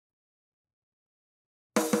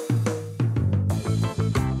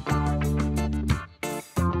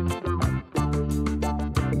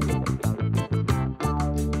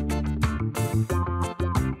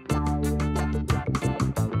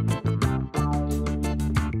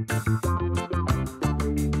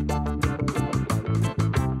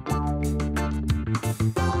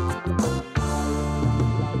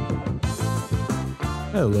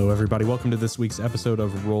Hello, everybody. Welcome to this week's episode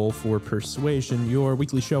of Roll for Persuasion, your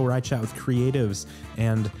weekly show where I chat with creatives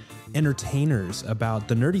and entertainers about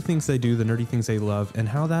the nerdy things they do, the nerdy things they love, and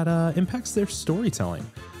how that impacts their storytelling.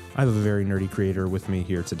 I have a very nerdy creator with me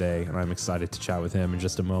here today, and I'm excited to chat with him in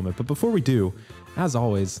just a moment. But before we do, as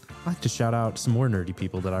always, I'd like to shout out some more nerdy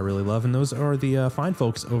people that I really love, and those are the fine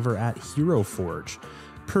folks over at Hero Forge,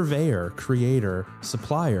 purveyor, creator,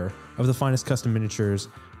 supplier of the finest custom miniatures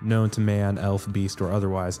known to man, elf, beast, or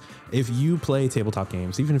otherwise. If you play tabletop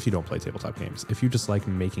games, even if you don't play tabletop games, if you just like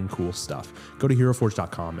making cool stuff, go to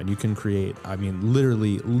heroforge.com and you can create,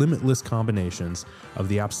 literally limitless combinations of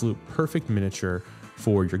the absolute perfect miniature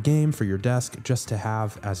for your game, for your desk, just to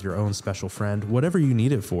have as your own special friend. Whatever you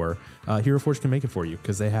need it for, Hero Forge can make it for you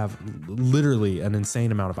because they have literally an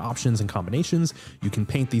insane amount of options and combinations. You can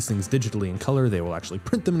paint these things digitally in color. They will actually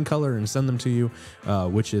print them in color and send them to you,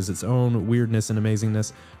 which is its own weirdness and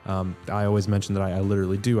amazingness. I always mention that I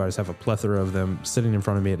literally do. I just have a plethora of them sitting in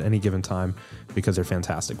front of me at any given time because they're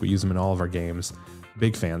fantastic. We use them in all of our games.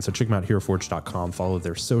 Big fan. So check them out, heroforge.com. Follow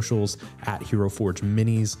their socials at HeroForge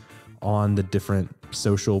Minis on the different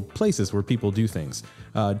social places where people do things.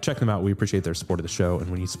 Check them out. We appreciate their support of the show. And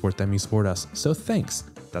when you support them, you support us. So thanks.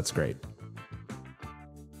 That's great.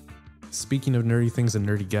 Speaking of nerdy things and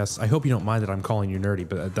nerdy guests, I hope you don't mind that I'm calling you nerdy,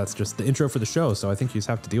 but that's just the intro for the show. So I think you just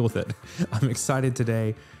have to deal with it. I'm excited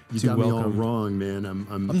today to welcome. You got me all wrong, man.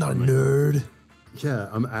 I'm not a nerd. Yeah,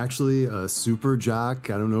 I'm actually a super jock.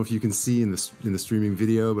 I don't know if you can see in the streaming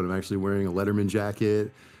video, but I'm actually wearing a Letterman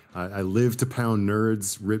jacket. I live to pound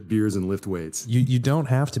nerds, rip beers, and lift weights. You don't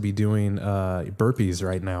have to be doing burpees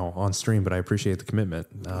right now on stream, but I appreciate the commitment.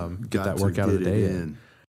 Get that workout of the day in.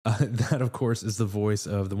 That, of course, is the voice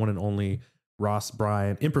of the one and only Ross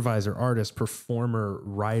Bryant, improviser, artist, performer,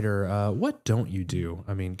 writer. What don't you do?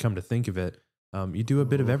 I mean, come to think of it, you do a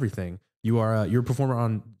bit of everything. You're a performer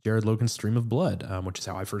on Jared Logan's Stream of Blood, which is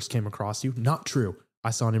how I first came across you. Not true. I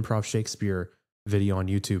saw an Improv Shakespeare video on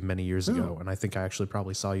YouTube many years ago, and I think I actually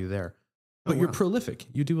probably saw you there. But you're prolific.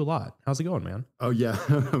 You do a lot. How's it going, man? Oh yeah,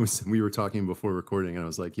 we were talking before recording, and I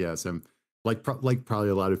was like, yes, I'm like probably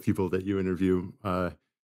a lot of people that you interview.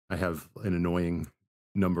 I have an annoying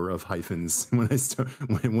number of hyphens when I start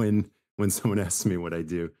when someone asks me what I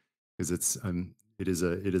do, because it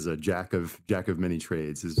is a jack of many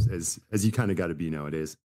trades, as you kind of got to be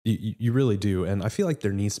nowadays. You really do. And I feel like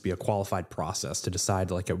there needs to be a qualified process to decide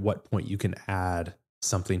like at what point you can add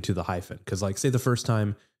something to the hyphen. Because like say the first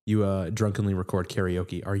time you drunkenly record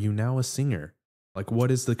karaoke, are you now a singer? Like what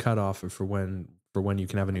is the cutoff for when you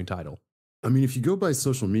can have a new title? I mean, if you go by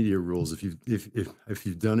social media rules, if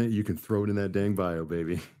you've done it, you can throw it in that dang bio,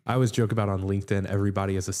 baby. I always joke about on LinkedIn,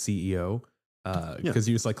 everybody is a CEO. Because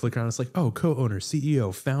you just like click around, it's like, oh, co-owner,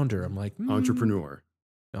 CEO, founder. I'm like, entrepreneur,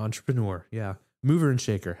 yeah. Mover and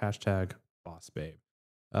shaker, hashtag boss babe.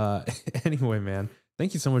 Anyway, man,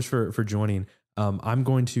 thank you so much for joining. I'm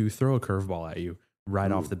going to throw a curveball at you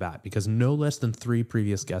right off the bat, because no less than 3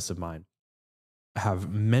 previous guests of mine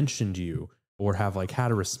have mentioned you or have like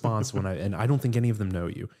had a response and I don't think any of them know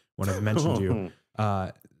you when I've mentioned you.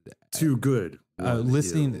 Too good.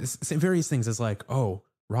 Listening various things as like, oh,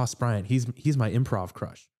 Ross Bryant, he's my improv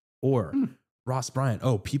crush. Or Ross Bryant,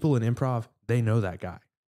 oh, people in improv, they know that guy.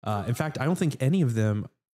 In fact, I don't think any of them,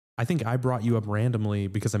 I think I brought you up randomly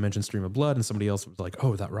because I mentioned Stream of Blood and somebody else was like,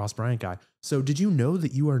 oh, that Ross Bryant guy. So did you know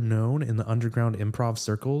that you are known in the underground improv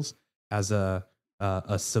circles as a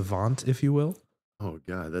savant, if you will? Oh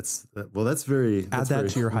God, that's very, add that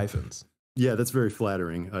to your hyphens. Yeah, that's very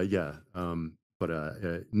flattering.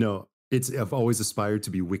 No, I've always aspired to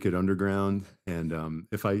be wicked underground. And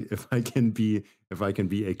if I can be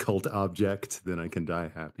a cult object, then I can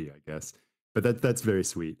die happy, I guess. But that's very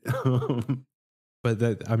sweet.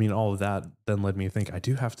 But all of that then led me to think I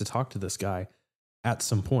do have to talk to this guy at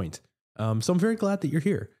some point. So I'm very glad that you're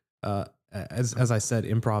here. As I said,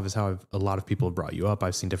 improv is how a lot of people have brought you up.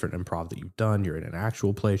 I've seen different improv that you've done. You're in an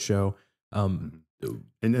actual play show. And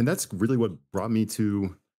that's really what brought me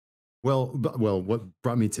to, what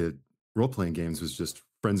brought me to role-playing games was just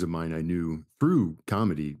friends of mine I knew through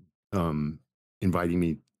comedy, inviting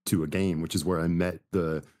me to a game, which is where I met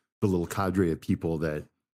the little cadre of people that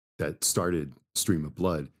started Stream of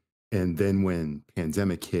Blood. And then when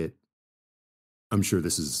pandemic hit, I'm sure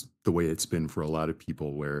this is the way it's been for a lot of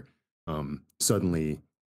people, where suddenly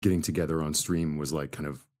getting together on stream was like kind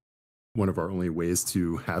of one of our only ways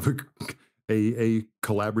to have a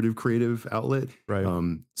collaborative creative outlet. Right.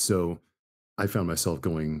 So I found myself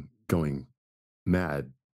going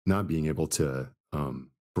mad, not being able to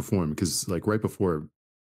perform, because like right before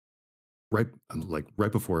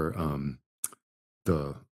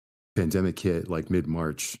the pandemic hit like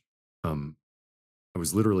mid-March, I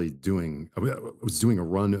was literally doing a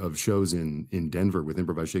run of shows in Denver with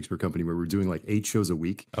Improvised Shakespeare Company where we were doing like 8 shows a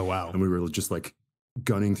week. Oh, wow. And we were just like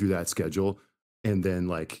gunning through that schedule, and then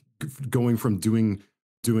like going from doing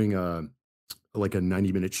like a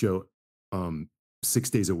 90-minute show 6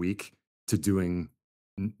 days a week to doing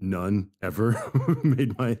none ever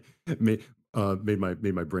made my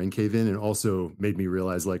brain cave in, and also made me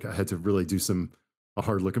realize like I had to really do a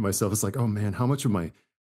hard look at myself. It's like, oh man, how much of my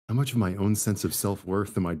own sense of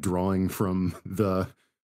self-worth am I drawing from the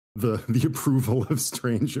approval of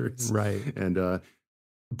strangers? Right. And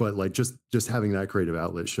but like just having that creative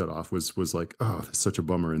outlet shut off was like, oh, that's such a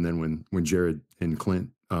bummer. And then when Jared and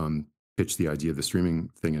Clint pitched the idea of the streaming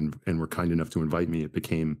thing and were kind enough to invite me, it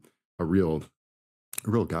became a real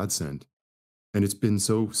godsend. And it's been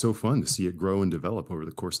so fun to see it grow and develop over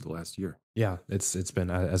the course of the last year. Yeah, it's been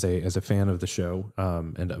as a fan of the show,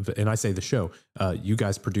 and I say the show, you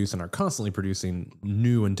guys produce and are constantly producing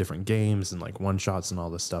new and different games and like one shots and all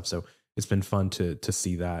this stuff. So it's been fun to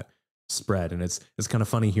see that spread, and it's kind of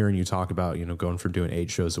funny hearing you talk about, you know, going from doing 8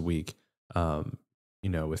 shows a week, you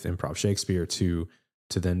know, with Improv Shakespeare to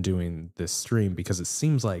then doing this stream, because it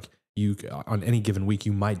seems like you on any given week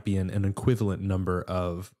you might be in an equivalent number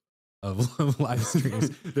of live streams.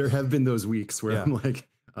 There have been those weeks where I'm like,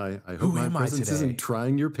 I hope my presence isn't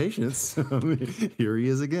trying your patience. Here he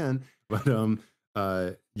is again. But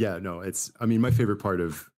yeah, no, I mean, my favorite part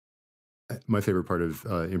of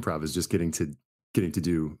improv is just getting to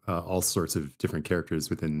do all sorts of different characters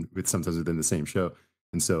sometimes within the same show.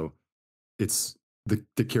 And so it's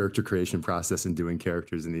the character creation process and doing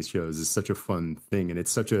characters in these shows is such a fun thing, and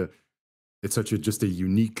it's such a just a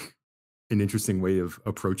unique and interesting way of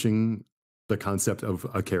approaching the concept of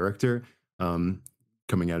a character,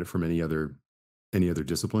 coming at it from any other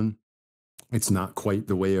discipline. It's not quite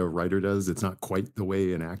the way a writer does. It's not quite the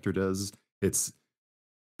way an actor does. It's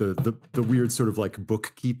the weird sort of like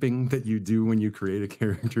bookkeeping that you do when you create a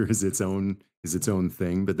character is its own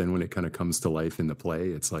thing. But then when it kind of comes to life in the play,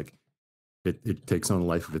 it's like it takes on a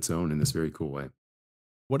life of its own in this very cool way.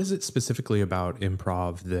 What is it specifically about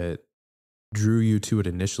improv that drew you to it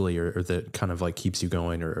initially, or that kind of like keeps you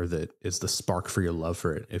going, or that is the spark for your love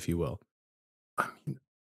for it, if you will? I mean,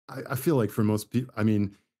 I feel like for most people, I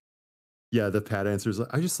mean, yeah, the pat answer is like,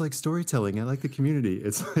 I just like storytelling. I like the community.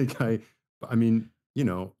 It's like, I mean, you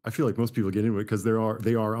know, I feel like most people get into it because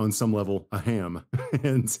they are on some level a ham,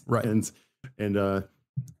 and right. And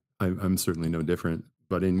I'm certainly no different.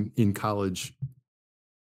 But in college,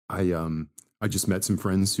 I just met some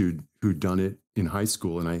friends who'd done it in high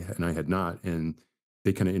school, and I had not, and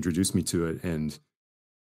they kind of introduced me to it. And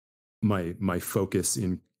my focus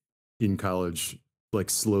in college like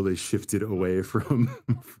slowly shifted away from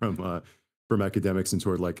academics and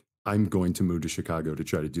toward like, I'm going to move to Chicago to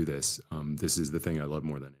try to do this. This is the thing I love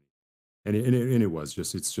more than anything. And it was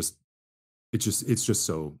just it's just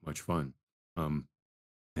so much fun. And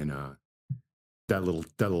that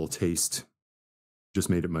little taste just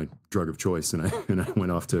made it my drug of choice, and I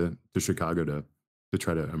went off to Chicago to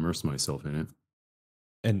try to immerse myself in it.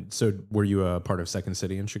 And so, were you a part of Second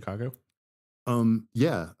City in Chicago?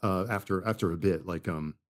 Yeah. After a bit, like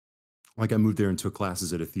I moved there and took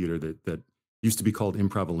classes at a theater that used to be called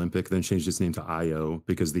Improv Olympic, then changed its name to IO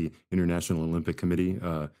because the International Olympic Committee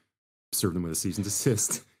served them with a cease and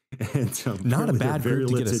desist. And not a bad group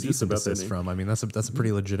to get a cease and desist from. I mean, that's a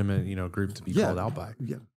pretty legitimate, you know, group to be called out by.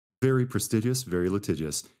 Yeah. Very prestigious, very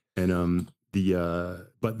litigious. And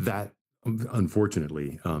but that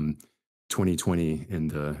unfortunately 2020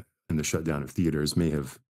 and the shutdown of theaters may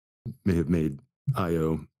have made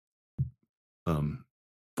IO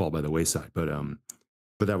fall by the wayside. But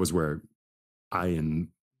that was where I and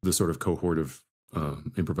the sort of cohort of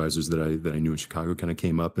improvisers that I knew in Chicago kind of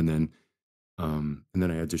came up, and then I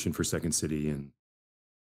auditioned for Second City and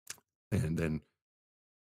then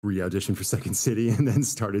re-auditioned for Second City, and then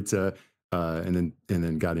started to and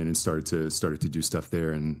then got in and started to do stuff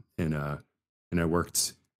there, and I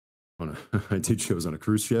worked on I did shows on a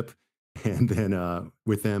cruise ship, and then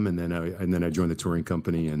with them, and then I joined the touring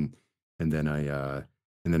company, and then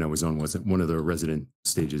I was on one of the resident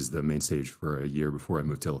stages, the main stage, for a year before I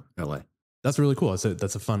moved to LA. That's really cool.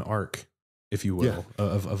 That's a fun arc, if you will, yeah.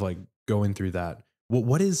 of like going through that.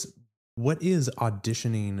 What is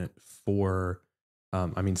auditioning for?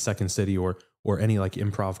 I mean, Second City or any like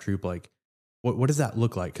improv troupe, like what does that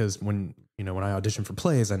look like? Because when I audition for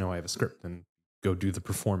plays, I know I have a script and go do the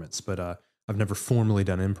performance, but I've never formally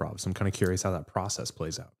done improv, so I'm kind of curious how that process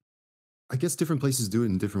plays out. I guess different places do it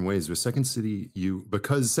in different ways. With Second City,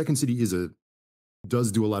 because Second City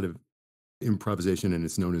does do a lot of improvisation, and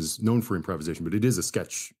it's known for improvisation, but it is a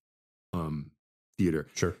sketch theater.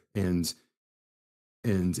 Sure. And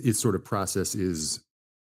its sort of process is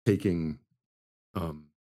taking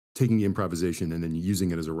taking improvisation and then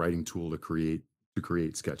using it as a writing tool to create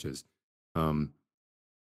sketches.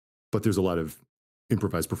 But there's a lot of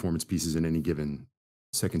improvised performance pieces in any given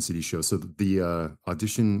Second City show. So the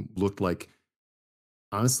audition looked like,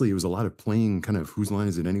 honestly, it was a lot of playing kind of Whose Line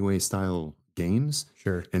Is It Anyway style games.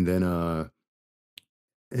 Sure. And then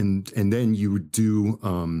and then you would do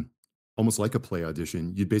almost like a play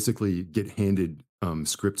audition. You'd basically get handed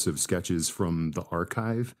scripts of sketches from the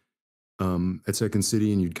archive at Second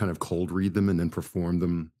City, and you'd kind of cold read them and then perform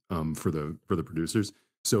them for the producers.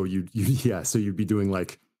 So you'd be doing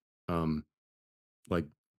like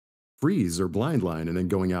freeze or blind line, and then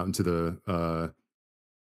going out into the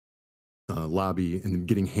lobby and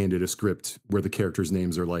getting handed a script where the characters'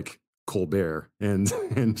 names are like Colbert and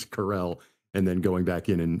Carell, and then going back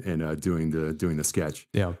in and doing the sketch.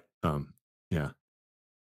 Yeah. Yeah.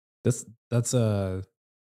 That's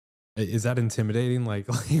is that intimidating? Like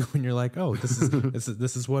when you're like, oh, this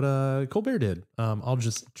is what Colbert did. I'll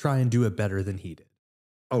just try and do it better than he did.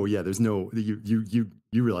 Oh yeah, there's no you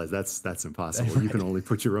realize that's impossible. Right. You can only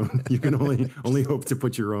put your own. You can only hope to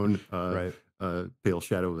put your own right. Pale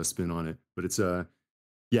shadow of a spin on it. But it's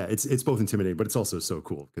it's both intimidating, but it's also so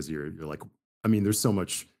cool because you're like, I mean, there's so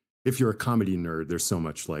much. If you're a comedy nerd, there's so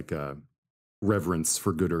much like reverence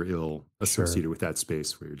for good or ill associated with that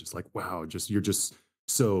space where you're just like, wow, you're just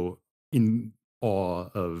so in awe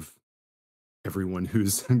of everyone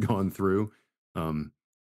who's gone through.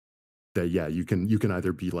 That you can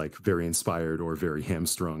either be like very inspired or very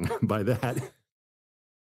hamstrung by that.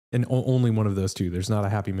 And only one of those two. There's not a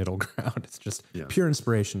happy middle ground. It's just pure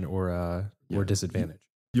inspiration or disadvantage.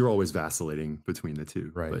 You're always vacillating between the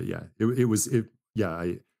two. Right. But it was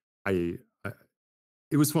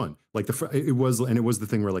Like it was the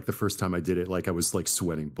thing where like the first time I did it, like I was like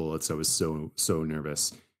sweating bullets. I was so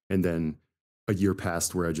nervous. And then a year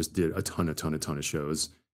passed where I just did a ton of shows.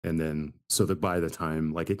 And then so that by the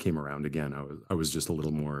time like it came around again, I was just a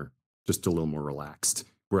little more relaxed,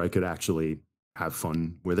 where I could actually have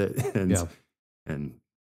fun with it. And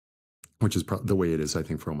which is the way it is, I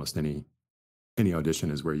think, for almost any audition,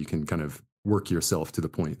 is where you can kind of work yourself to the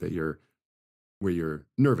point that where you're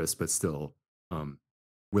nervous, but still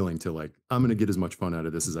willing to like, I'm going to get as much fun out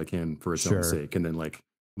of this as I can for its own sake. And then like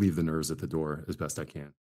leave the nerves at the door as best I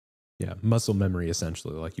can. Yeah. Muscle memory,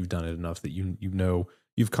 essentially. Like you've done it enough that you know,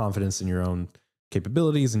 you have confidence in your own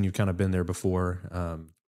capabilities and you've kind of been there before. And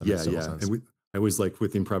I always like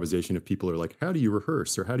with improvisation, if people are like, how do you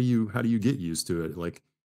rehearse or how do you get used to it? Like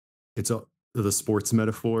the sports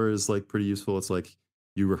metaphor is like pretty useful. It's like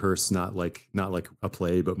you rehearse not like a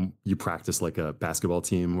play, but you practice like a basketball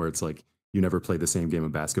team, where it's like you never play the same game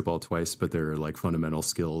of basketball twice, but there are like fundamental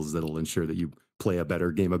skills that'll ensure that you play a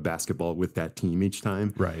better game of basketball with that team each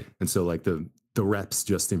time. Right. And so like the reps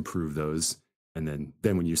just improve those. And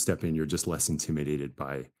then when you step in, you're just less intimidated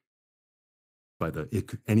by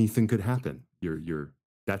anything could happen.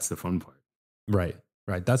 That's the fun part. Right.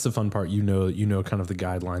 That's the fun part. You know, kind of the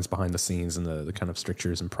guidelines behind the scenes and the kind of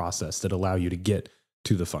strictures and process that allow you to get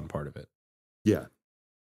to the fun part of it. Yeah.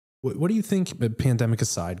 What do you think, pandemic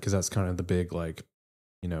aside, because that's kind of the big, like,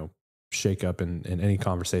 you know, shake up in any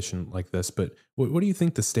conversation like this, but what do you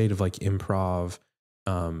think the state of like improv,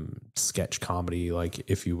 sketch comedy, like,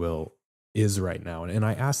 if you will, is right now? And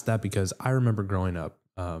I asked that because I remember growing up,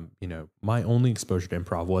 you know, my only exposure to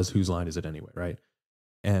improv was Whose Line Is It Anyway? Right.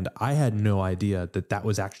 And I had no idea that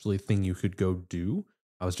was actually a thing you could go do.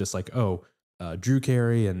 I was just like, oh, Drew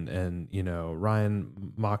Carey and you know,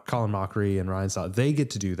 Colin Mockery and Ryan Saw, they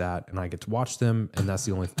get to do that and I get to watch them, and that's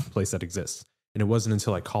the only place that exists. And it wasn't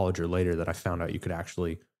until like college or later that I found out you could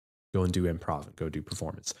actually go and do improv and go do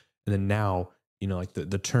performance. And then now, you know, like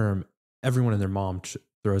the term, everyone and their mom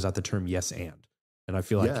throws out the term yes and I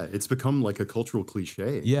feel like it's become like a cultural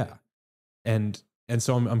cliche. Yeah. And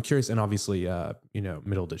so I'm curious, and obviously you know,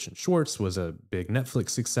 Middle Edition Shorts was a big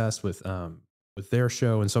Netflix success with their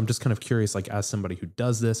show. And so I'm just kind of curious, like, as somebody who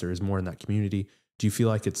does this or is more in that community, do you feel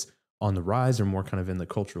like it's on the rise or more kind of in the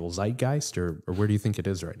cultural zeitgeist, or where do you think it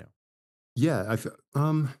is right now? Yeah, I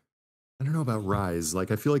don't know about rise.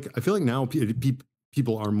 Like, I feel like now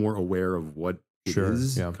people are more aware of what it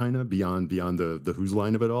is, kind of beyond the whose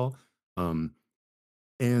line of it all.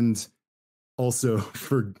 And also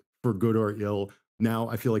for good or ill, now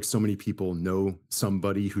I feel like so many people know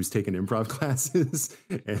somebody who's taken improv classes.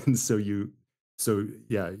 And so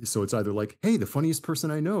it's either like, hey, the funniest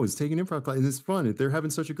person I know is taking improv class and it's fun. They're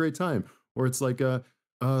having such a great time. Or it's like,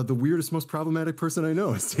 The weirdest, most problematic person I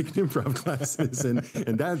know is taking improv classes, and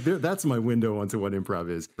that's my window onto what improv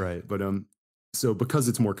is. Right. But so because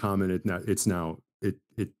it's more common, it's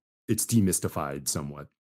demystified somewhat,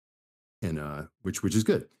 and which is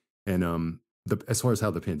good. And as far as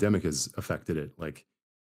how the pandemic has affected it, like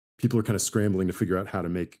people are kind of scrambling to figure out how to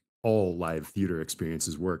make all live theater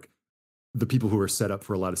experiences work. The people who are set up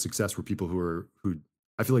for a lot of success were people who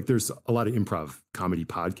I feel like there's a lot of improv comedy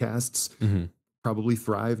podcasts probably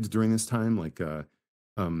thrived during this time. Like,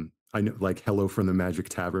 I know, like Hello from the Magic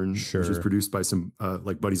Tavern, which was produced by some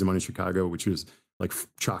like buddies of mine in Chicago, which was like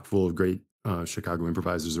chock full of great Chicago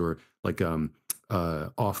improvisers, or like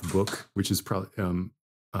Off Book, which is probably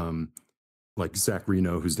like Zach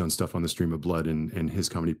Reno, who's done stuff on The Stream of Blood, and his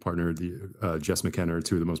comedy partner, Jess McKenna, are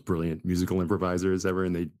two of the most brilliant musical improvisers ever.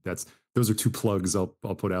 And those are two plugs I'll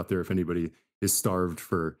put out there if anybody is starved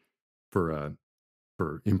for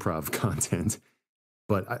improv content.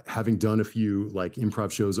 But having done a few like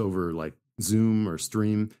improv shows over like Zoom or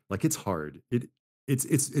Stream, like it's hard.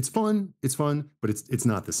 It's fun, but it's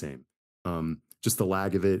not the same. Just the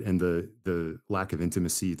lag of it and the lack of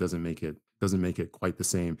intimacy doesn't make it quite the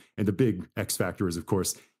same. And the big X factor is, of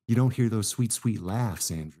course, you don't hear those sweet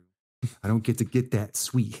laughs, Andrew. I don't get to get that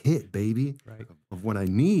sweet hit, baby, right, of what I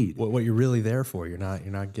need. What you're really there for, you're not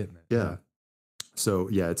getting it. Yeah. So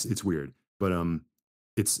yeah, it's weird, but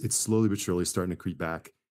it's slowly but surely starting to creep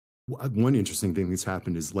back. One interesting thing that's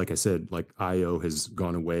happened is, like I said, like IO has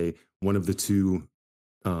gone away. One of the two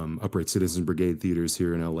Upright Citizens Brigade theaters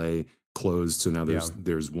here in LA closed, so now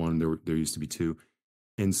there's one. There used to be two,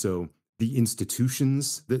 and so the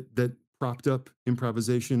institutions that propped up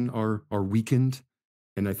improvisation are weakened,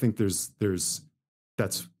 and I think that's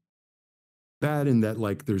bad in that,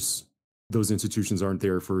 like, those institutions aren't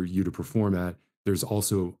there for you to perform at. There's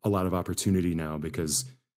also a lot of opportunity now because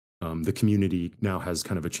the community now has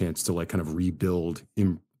kind of a chance to like kind of rebuild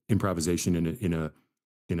improvisation in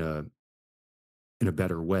a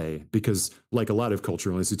better way, because like a lot of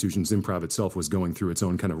cultural institutions, improv itself was going through its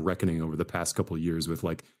own kind of reckoning over the past couple of years, with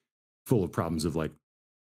like full of problems of like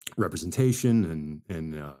representation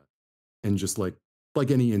and just like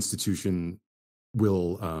any institution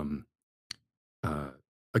will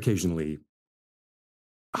occasionally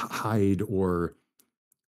hide or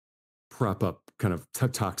prop up kind of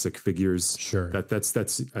toxic figures. Sure.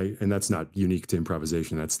 And that's not unique to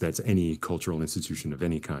improvisation. That's any cultural institution of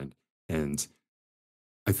any kind. And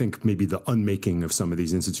I think maybe the unmaking of some of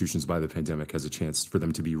these institutions by the pandemic has a chance for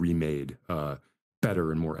them to be remade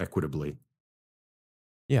better and more equitably.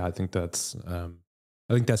 Yeah, I think that's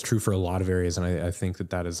true for a lot of areas, and I think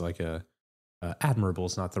that is like admirable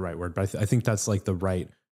is not the right word, but I think that's like the right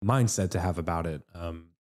mindset to have about it,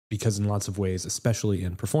 because in lots of ways, especially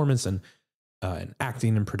in performance and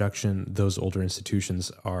acting and production, those older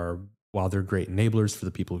institutions are, while they're great enablers for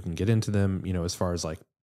the people who can get into them, as far as like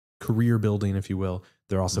career building, if you will,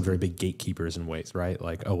 they're also very big gatekeepers in ways, right?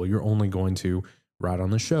 Like, oh, well, you're only going to ride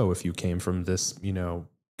on the show if you came from this,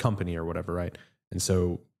 company or whatever, right? And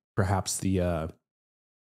so perhaps the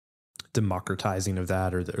democratizing of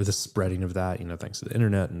that, or the spreading of that, thanks to the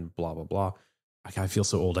internet and blah, blah, blah. I feel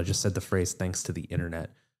so old. I just said the phrase, thanks to the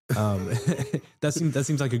internet. That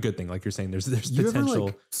seems like a good thing. Like you're saying, there's you potential ever,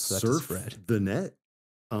 like, for that surf to spread. The net.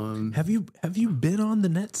 Have you been on the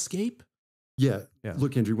Netscape? Yeah.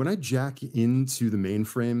 Look, Andrew, when I jack into the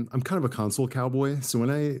mainframe, I'm kind of a console cowboy. So when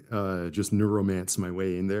I just neuromance my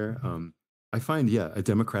way in there, I find a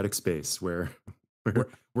democratic space where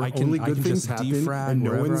only good things happen and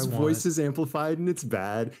no one's voice is amplified and it's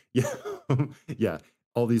bad. Yeah. Yeah.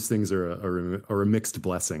 All these things are a mixed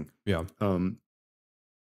blessing. Yeah.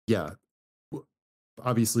 Yeah.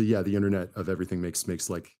 Obviously, the internet of everything makes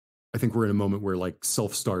like, I think we're in a moment where like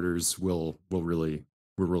self-starters will really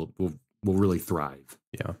thrive.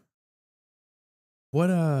 Yeah. What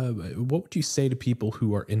would you say to people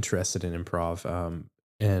who are interested in improv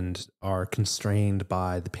and are constrained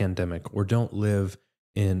by the pandemic, or don't live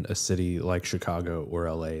in a city like Chicago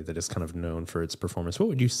or LA that is kind of known for its performance? What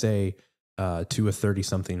would you say to a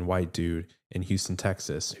 30-something white dude in Houston,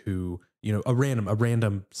 Texas, who, a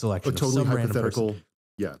random selection, a totally of some hypothetical,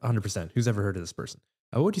 random person, 100%, who's ever heard of this person?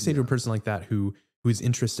 What would you say to a person like that who is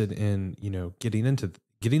interested in, getting into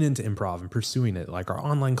improv and pursuing it? Like, are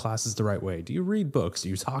online classes the right way? Do you read books? Do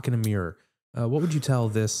you talk in a mirror? What would you tell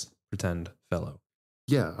this pretend fellow?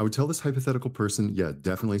 Yeah, I would tell this hypothetical person,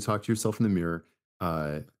 definitely talk to yourself in the mirror.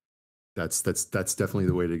 That's definitely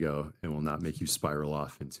the way to go, and will not make you spiral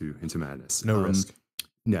off into madness. No risk.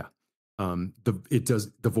 Yeah. The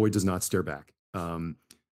void does not stare back.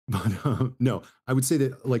 But no, I would say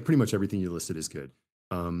that like pretty much everything you listed is good.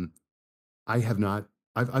 I have not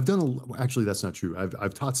I've done actually that's not true.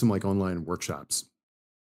 I've taught some like online workshops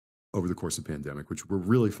over the course of pandemic, which were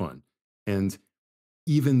really fun. And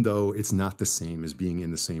even though it's not the same as being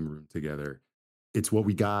in the same room together, it's what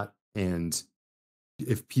we got. And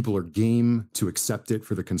if people are game to accept it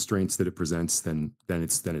for the constraints that it presents, then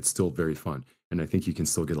it's still very fun. And I think you can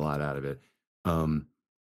still get a lot out of it.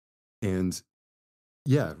 And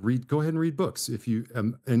yeah, go ahead and read books if you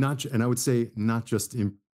and I would say not just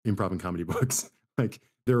improv and comedy books. Like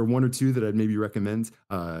there are one or two that I'd maybe recommend.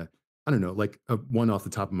 I don't know, like one off the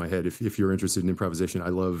top of my head. If you're interested in improvisation, I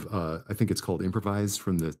love. I think it's called Improvise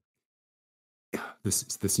from the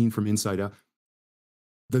scene from Inside Out.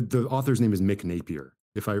 The author's name is Mick Napier.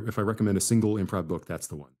 If I recommend a single improv book, that's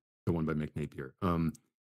the one by Mick Napier.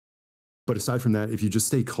 But aside from that, if you just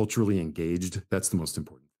stay culturally engaged, that's the most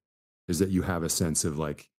important. Is that you have a sense of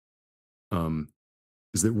like,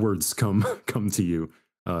 is that words come to you,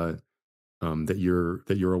 that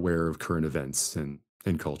you're aware of current events and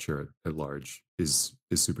culture at large is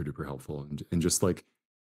super duper helpful. And just like,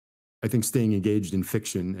 I think staying engaged in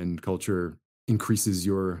fiction and culture increases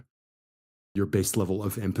your base level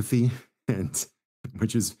of empathy, and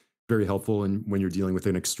which is very helpful. And when you're dealing with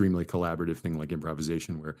an extremely collaborative thing like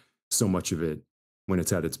improvisation, where so much of it, when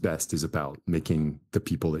it's at its best, is about making the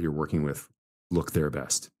people that you're working with look their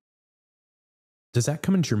best. Does that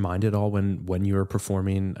come into your mind at all when you are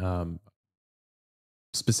performing,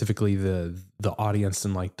 specifically the audience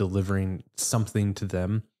and like delivering something to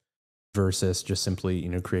them versus just simply,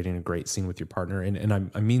 creating a great scene with your partner?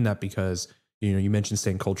 And I mean that because, you mentioned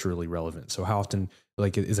staying culturally relevant. So how often,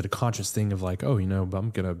 like, is it a conscious thing of like, oh, I'm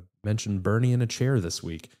going to mention Bernie in a chair this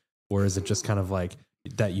week? Or is it just kind of like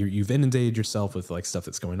that you've inundated yourself with like stuff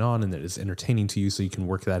that's going on and that is entertaining to you so you can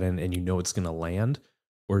work that in and it's going to land?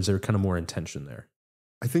 Or is there kind of more intention there?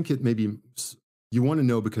 I think it maybe you want to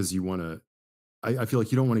know because you want to, I feel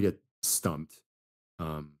like you don't want to get stumped,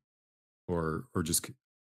 or just,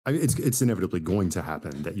 it's inevitably going to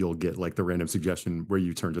happen that you'll get like the random suggestion where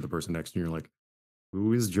you turn to the person next to you and you're like,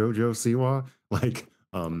 who is Jojo Siwa? Like,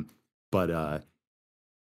 but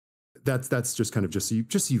that's just kind of just so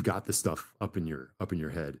you've got the stuff up in your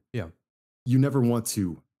head. Yeah. You never want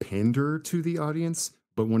to pander to the audience,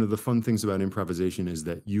 but one of the fun things about improvisation is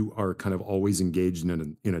that you are kind of always engaged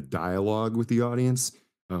in a dialogue with the audience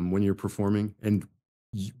when you're performing, and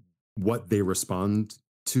what they respond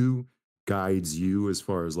to guides you as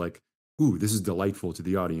far as like, ooh, this is delightful to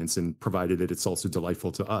the audience, and provided that it's also delightful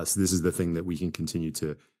to us, this is the thing that we can continue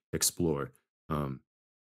to explore.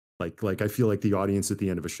 Like I feel like the audience at the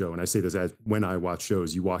end of a show, and I say this as when I watch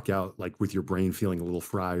shows, you walk out like with your brain feeling a little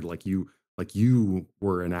fried, like you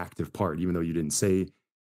were an active part, even though you didn't say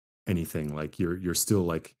anything. Like you're still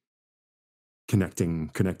like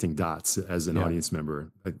connecting dots as an audience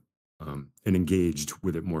member, and engaged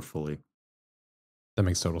with it more fully. That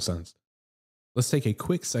makes total sense. Let's take a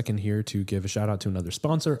quick second here to give a shout out to another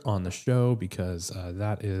sponsor on the show, because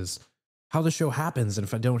that is how the show happens. And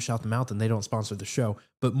if I don't shout them out, then they don't sponsor the show.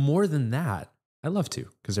 But more than that, I love to,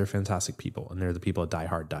 because they're fantastic people, and they're the people at Die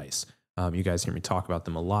Hard Dice. You guys hear me talk about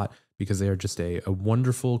them a lot because they are just a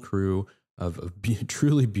wonderful crew of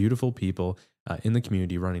truly beautiful people in the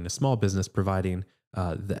community, running a small business, providing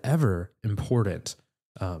the ever important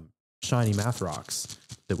shiny math rocks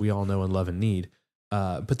that we all know and love and need.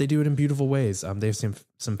 But they do it in beautiful ways. They have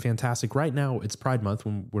some fantastic, right now it's Pride Month.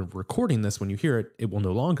 When we're recording this, when you hear it, it will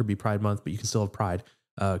no longer be Pride Month, but you can still have Pride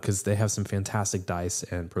because they have some fantastic dice,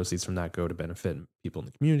 and proceeds from that go to benefit people in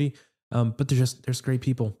the community. But there's great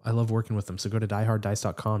people. I love working with them. So go to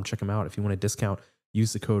dieharddice.com, check them out. If you want a discount,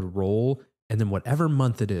 use the code ROLL, and then whatever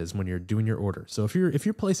month it is when you're doing your order. So if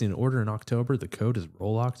you're placing an order in October, the code is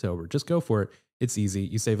ROLL October. Just go for it. It's easy.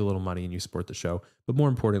 You save a little money and you support the show. But more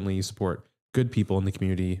importantly, you support good people in the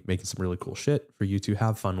community making some really cool shit for you to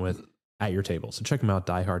have fun with at your table. So check them out,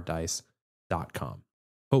 dieharddice.com.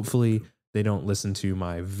 Hopefully they don't listen to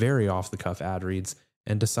my very off the cuff ad reads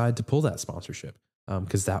and decide to pull that sponsorship,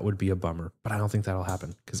 because that would be a bummer. But I don't think that'll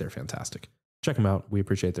happen because they're fantastic. Check them out. We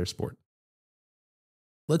appreciate their support.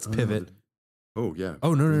 Let's pivot. Oh yeah.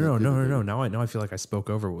 Oh no. Now I feel like I spoke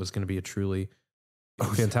over what was going to be a truly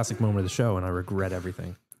fantastic moment of the show, and I regret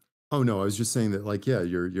everything. Oh no, I was just saying that, like, yeah,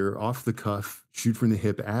 you're off the cuff, shoot from the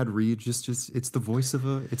hip ad read. Just it's the voice of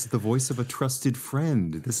a trusted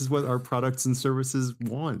friend. This is what our products and services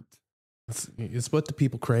want. It's what the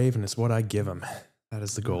people crave, and it's what I give them. That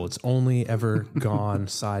is the goal. It's only ever gone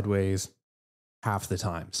sideways half the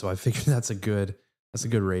time. So I figured that's a good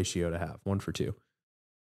ratio to have, 1 for 2.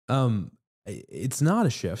 It's not a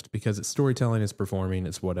shift because it's storytelling, it's performing,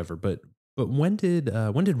 it's whatever. But when did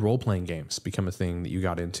role playing games become a thing that you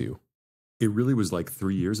got into? It really was like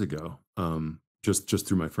 3 years ago. Just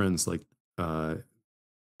through my friends. Like, I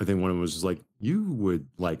think one of them was just like, "You would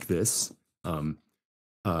like this." Um,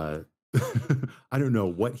 uh, I don't know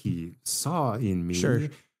what he saw in me. Sure.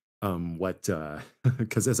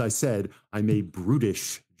 Because as I said, I'm a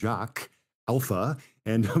brutish jock alpha,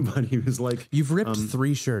 and but he was like, You've ripped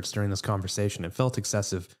 3 shirts during this conversation. It felt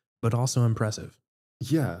excessive, but also impressive.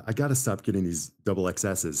 "Yeah, I got to stop getting these double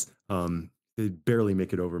XSs. They barely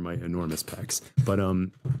make it over my enormous pecs." But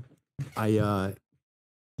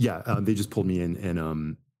they just pulled me in,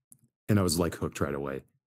 and I was like hooked right away.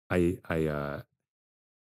 I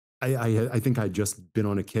think I'd just been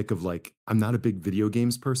on a kick of like, I'm not a big video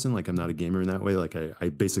games person. Like, I'm not a gamer in that way. Like, I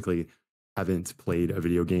basically haven't played a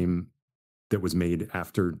video game that was made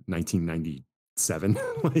after 1997.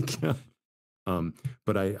 Like,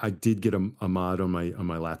 but I did get a mod on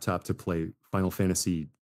my laptop to play Final Fantasy.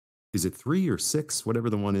 Is it 3 or 6? Whatever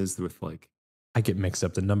the one is with like. I get mixed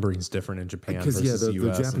up. The numbering's different in Japan Because versus the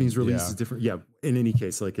US. Japanese release is different. Yeah. In any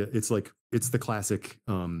case, like it's the classic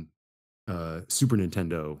Super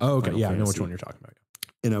Nintendo. Oh, okay. Final Yeah, I know Fantasy. which one you're talking about.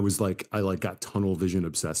 And I was like, I like got tunnel vision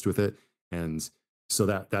obsessed with it. And so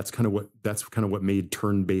that's kind of what made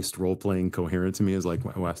turn-based role playing coherent to me, is like,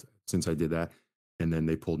 well, since I did that. And then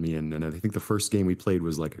they pulled me in. And I think the first game we played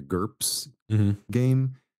was like a GURPS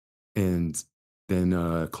game. And then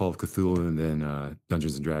Call of Cthulhu, and then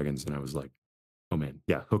Dungeons and Dragons. And I was like, oh man,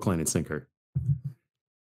 yeah, hook, line, and sinker.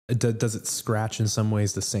 Does it scratch in some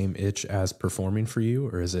ways the same itch as performing for you,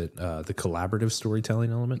 or is it the collaborative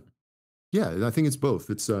storytelling element? Yeah, I think it's both.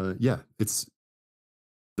 It's it's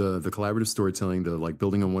the collaborative storytelling, the like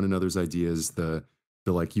building on one another's ideas, the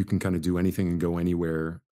like you can kind of do anything and go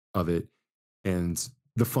anywhere of it, and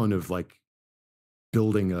the fun of like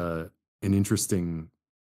building an interesting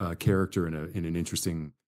character in an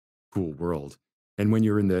interesting, cool world. And when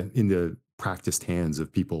you're in the practiced hands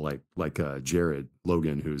of people like Jared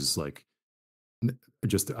Logan, who's like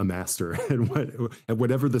just a master at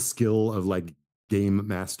whatever the skill of like game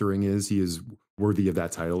mastering is, he is worthy of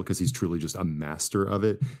that title because he's truly just a master of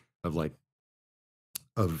it,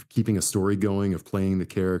 of keeping a story going, of playing the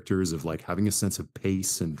characters, of like having a sense of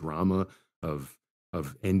pace and drama, of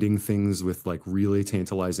ending things with like really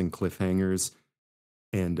tantalizing cliffhangers,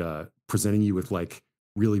 and presenting you with like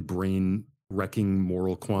really brain wrecking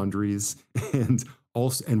moral quandaries, and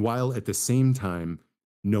while at the same time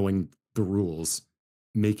knowing the rules,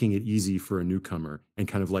 making it easy for a newcomer, and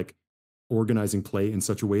kind of like organizing play in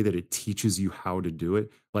such a way that it teaches you how to do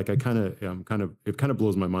it. Like it kind of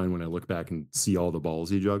blows my mind when I look back and see all the balls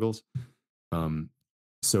he juggles.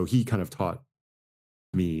 So he kind of taught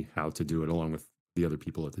me how to do it along with the other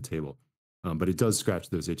people at the table. But it does scratch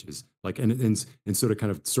those itches. Like, and so to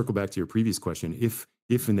kind of circle back to your previous question, if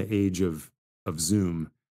in the age of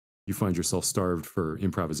Zoom, you find yourself starved for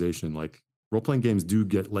improvisation, like role-playing games do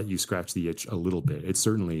let you scratch the itch a little bit. It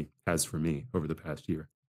certainly has for me over the past year.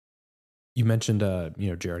 You mentioned,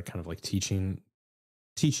 Jared kind of like teaching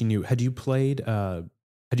you. Had you played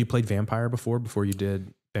Vampire before you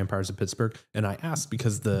did Vampires of Pittsburgh? And I asked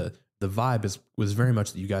because the vibe was very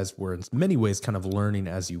much that you guys were in many ways kind of learning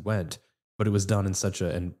as you went, but it was done in such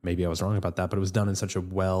and maybe I was wrong about that, but it was done in such a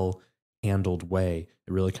well handled way.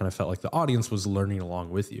 It really kind of felt like the audience was learning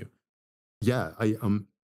along with you. Yeah,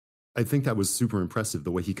 I think that was super impressive,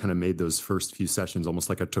 the way he kind of made those first few sessions almost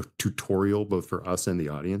like a tutorial, both for us and the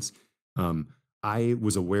audience. I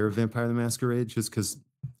was aware of Vampire the Masquerade just because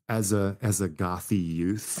as a gothy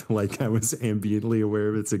youth, like I was ambiently aware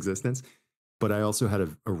of its existence. But I also had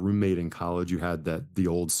a roommate in college who had the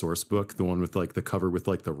old source book, the one with like the cover with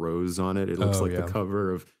like the rose on it. It looks the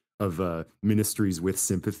cover of Ministries with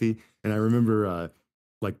Sympathy. And I remember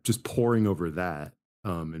like just poring over that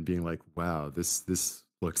and being like, wow, this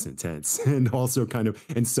looks intense, and also kind of,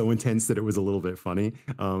 and so intense that it was a little bit funny.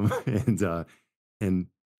 And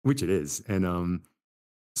which it is. And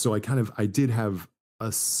so I did have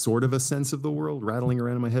a sort of a sense of the world rattling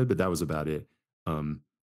around in my head, but that was about it.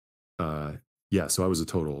 Yeah, so I was a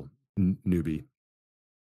total newbie.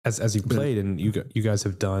 As you played, and you guys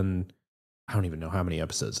have done, I don't even know how many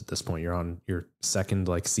episodes at this point. You're on your second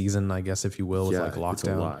like season, I guess, if you will, with like Lockdown. It's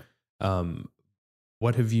a lot.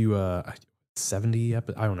 What have you 70 I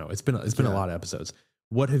don't know. It's been a lot of episodes.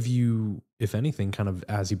 What have you, if anything, kind of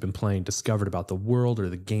as you've been playing, discovered about the world or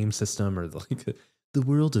the game system or the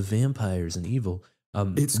world of vampires and evil?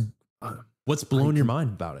 What's blown your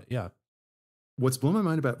mind about it? Yeah. What's blown my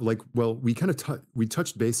mind about, like, well, we kind of we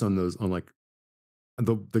touched base on those, on like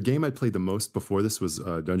the game I played the most before this was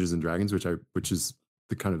Dungeons and Dragons, which is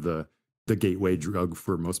the kind of the gateway drug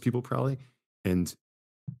for most people probably, and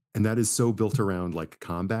that is so built around like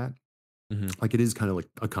combat, Mhm. Like it is kind of like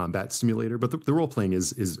a combat simulator, but the role playing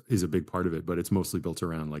is a big part of it. But it's mostly built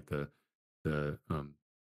around like the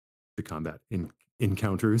combat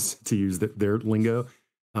encounters, to use their lingo.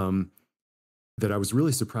 Um, that I was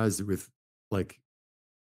really surprised with, like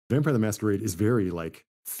Vampire the Masquerade is very like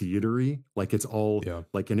theatery, like it's all Yeah.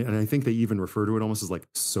 like, and I think they even refer to it almost as like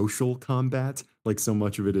social combat. Like so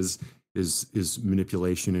much of it is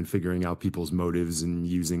manipulation and figuring out people's motives and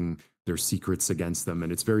using their secrets against them,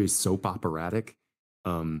 and it's very soap operatic.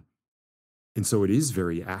 Um, and so it is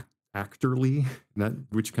very actorly, that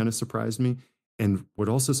which kind of surprised me. And what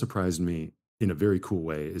also surprised me in a very cool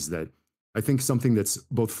way is that I think something that's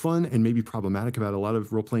both fun and maybe problematic about a lot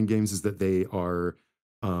of role playing games is that they are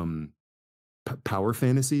um, power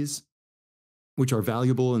fantasies, which are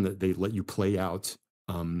valuable and that they let you play out.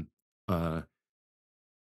 Um, uh,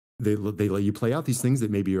 they let you play out these things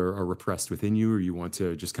that maybe are repressed within you or you want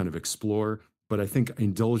to just kind of explore. But I think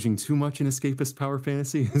indulging too much in escapist power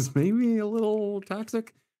fantasy is maybe a little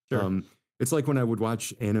toxic. Sure. It's like when I would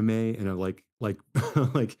watch anime and I like like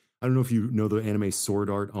I don't know if you know the anime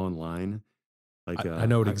Sword Art Online. Like I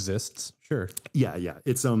know it exists. Sure. yeah.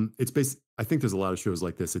 It's based. I think there's a lot of shows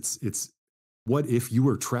like this. It's what if you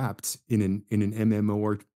were trapped in an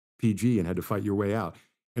MMORPG and had to fight your way out?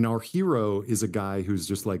 And our hero is a guy who's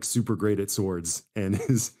just like super great at swords and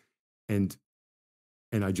is and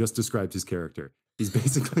and I just described his character. He's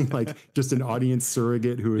basically like just an audience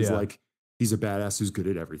surrogate who is like he's a badass who's good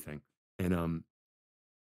at everything.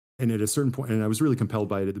 And at a certain point, and I was really compelled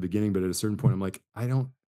by it at the beginning, but at a certain point, I'm like, I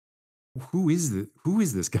don't. Who is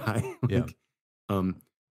this guy? Yeah. Like,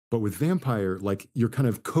 but with Vampire, like you're kind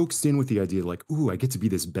of coaxed in with the idea, like, ooh, I get to be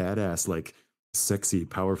this badass, like sexy,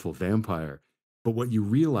 powerful vampire. But what you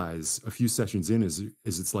realize a few sessions in is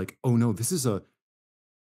it's like, oh no, this is a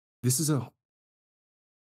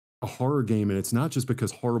horror game, and it's not just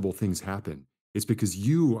because horrible things happen. It's because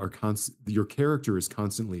your character is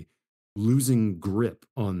constantly losing grip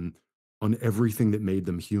on everything that made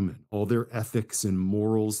them human. All their ethics and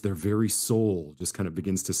morals, their very soul just kind of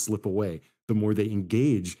begins to slip away the more they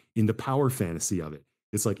engage in the power fantasy of it.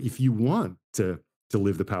 It's like if you want to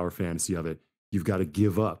live the power fantasy of it, you've got to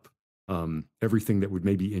give up everything that would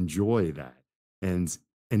maybe enjoy that. And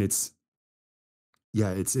it's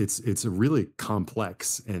yeah, it's a really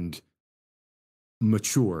complex and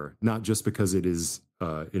mature, not just because it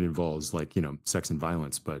involves like, sex and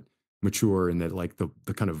violence, but mature in that like the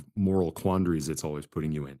kind of moral quandaries it's always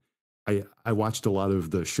putting you in. I watched a lot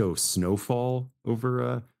of the show Snowfall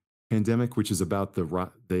over pandemic, which is about kind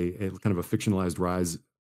of a fictionalized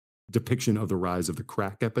depiction of the rise of the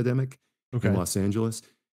crack epidemic in Los Angeles.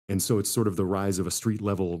 And so it's sort of the rise of a street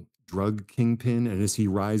level drug kingpin. And as he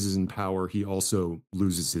rises in power, he also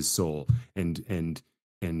loses his soul. As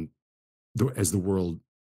the world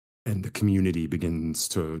and the community begins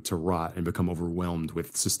to rot and become overwhelmed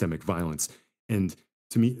with systemic violence. And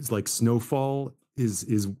to me, it's like Snowfall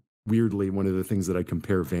is weirdly one of the things that I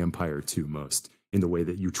compare Vampire to most, in the way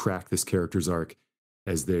that you track this character's arc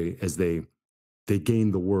as they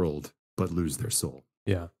gain the world but lose their soul.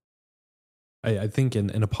 Yeah. I think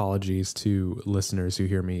in apologies to listeners who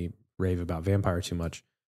hear me rave about Vampire too much.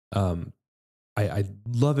 I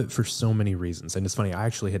love it for so many reasons. And it's funny, I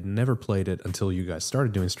actually had never played it until you guys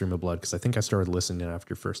started doing Stream of Blood, because I think I started listening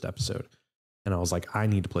after your first episode. And I was like, I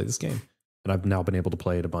need to play this game. And I've now been able to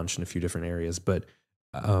play it a bunch in a few different areas. But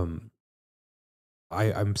I'm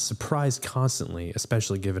surprised constantly,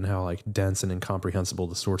 especially given how like dense and incomprehensible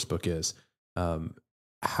the source book is,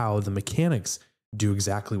 how the mechanics do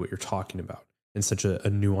exactly what you're talking about in such a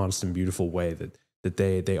nuanced and beautiful way that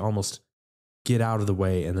they almost get out of the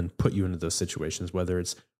way and then put you into those situations, whether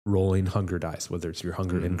it's rolling hunger dice, whether it's your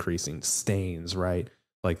hunger increasing, stains, right?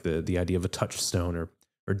 Like the idea of a touchstone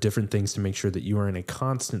or different things to make sure that you are in a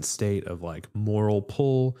constant state of like moral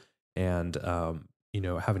pull and,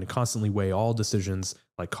 having to constantly weigh all decisions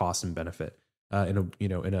like cost and benefit in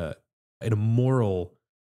a moral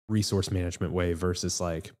resource management way versus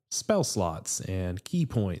like spell slots and key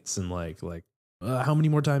points and like how many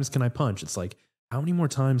more times can I punch? It's like, how many more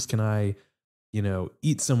times can I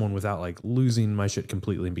eat someone without like losing my shit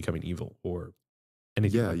completely and becoming evil or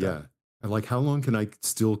anything like that. And like, how long can I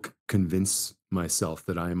still convince myself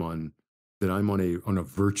that I'm on a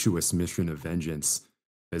virtuous mission of vengeance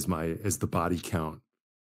as the body count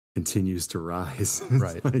continues to rise?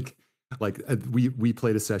 Right. We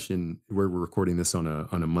played a session where we're recording this on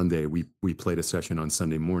a Monday. We played a session on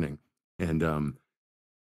Sunday morning, and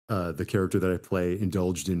the character that I play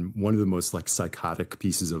indulged in one of the most like psychotic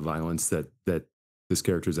pieces of violence that this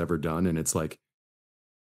character's ever done. And it's like,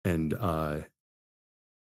 and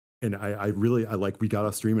and I really, I like, we got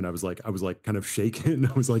off stream and I was like kind of shaken.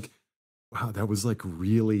 I was like, wow, that was like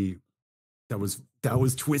really, that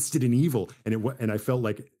was twisted and evil. And and I felt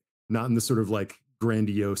like not in the sort of like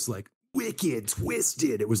grandiose, like wicked,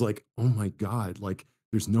 twisted. It was like, oh my God, like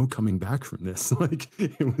there's no coming back from this. Like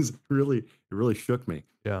it was really, it really shook me.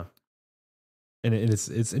 Yeah. And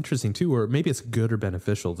it's interesting too, or maybe it's good or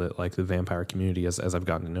beneficial that like the vampire community, as I've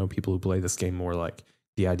gotten to know people who play this game more, like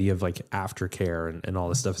the idea of like aftercare and all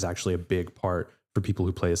this stuff is actually a big part for people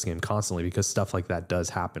who play this game constantly, because stuff like that does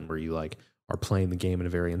happen where you like are playing the game in a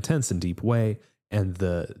very intense and deep way, and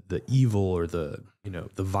the evil or the, you know,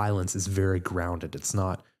 the violence is very grounded. It's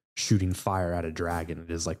not shooting fire at a dragon.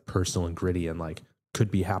 It is like personal and gritty and like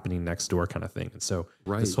could be happening next door kind of thing. And so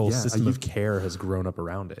this whole system of care has grown up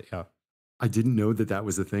around it. Yeah. I didn't know that that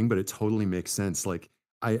was the thing, but it totally makes sense. Like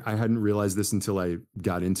I hadn't realized this until I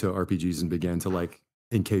got into RPGs and began to like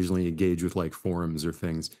occasionally engage with like forums or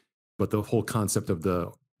things. But the whole concept of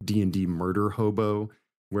the D&D murder hobo,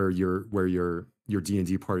 where your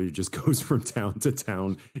D&D party just goes from town to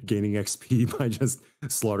town, gaining XP by just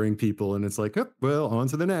slaughtering people, and it's like, oh, well, on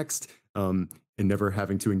to the next, and never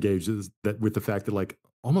having to engage that with the fact that like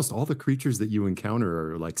almost all the creatures that you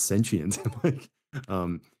encounter are like sentient, like,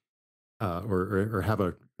 or have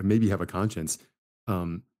a maybe have a conscience.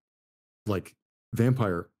 Like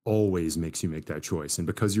vampire always makes you make that choice, and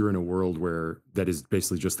because you're in a world where that is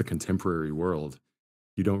basically just the contemporary world,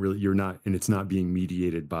 you don't really, you're not, and it's not being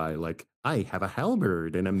mediated by like, I have a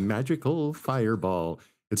halberd and a magical fireball.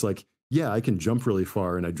 It's like, yeah, I can jump really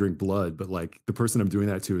far and I drink blood, but like the person I'm doing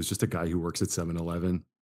that to is just a guy who works at 7-Eleven.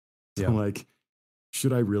 So like,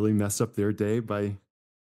 should I really mess up their day by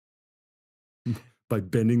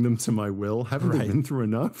bending them to my will? Haven't they been through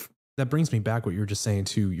enough? That brings me back what you were just saying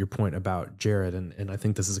to your point about Jared, and I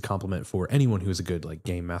think this is a compliment for anyone who is a good like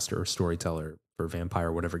game master or storyteller for vampire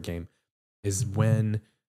or whatever game, is when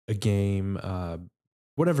a game,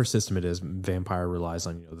 whatever system it is, vampire relies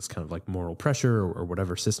on, you know, this kind of like moral pressure or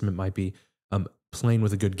whatever system it might be, playing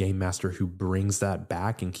with a good game master who brings that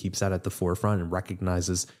back and keeps that at the forefront and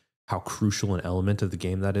recognizes how crucial an element of the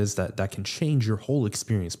game that is, that can change your whole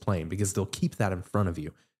experience playing, because they'll keep that in front of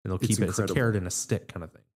you and they'll keep it as a carrot and a stick kind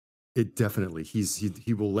of thing. It definitely,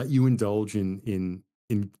 he will let you indulge in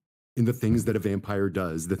the things that a vampire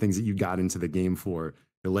does, the things that you got into the game for.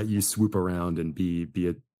 He'll let you swoop around and be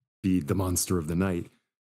the monster of the night.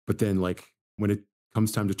 But then like when it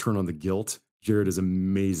comes time to turn on the guilt, Jared is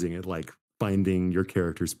amazing at like finding your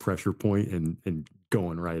character's pressure point and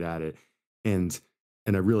going right at it. And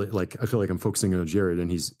I really like, I feel like I'm focusing on Jared,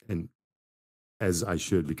 and as I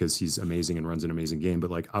should, because he's amazing and runs an amazing game. But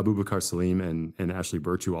like Abu Bakar Salim and Ashley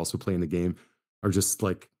Birch, who also play in the game, are just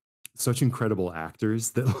like such incredible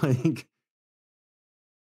actors that like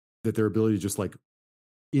that their ability to just like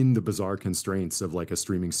in the bizarre constraints of like a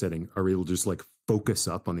streaming setting are able to just like focus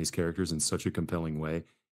up on these characters in such a compelling way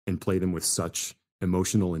and play them with such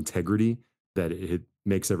emotional integrity that it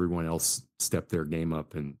makes everyone else step their game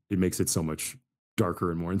up, and it makes it so much darker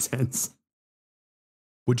and more intense.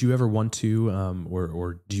 Would you ever want to,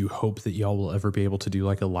 or do you hope that y'all will ever be able to do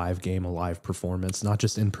like a live game, a live performance, not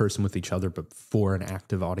just in person with each other, but for an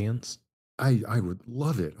active audience? I would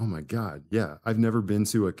love it. Oh my God. Yeah. I've never been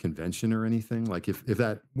to a convention or anything. Like if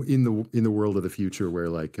that in the world of the future where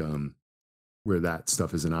like, where that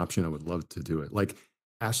stuff is an option, I would love to do it. Like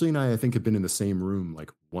Ashley and I think have been in the same room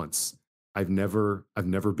like once. I've never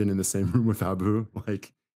been in the same room with Abu.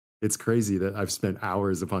 Like it's crazy that I've spent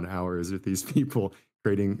hours upon hours with these people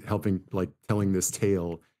helping like telling this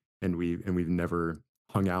tale, and we've never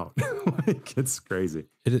hung out. Like it's crazy.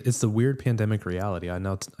 It's the weird pandemic reality. I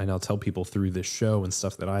now tell people through this show and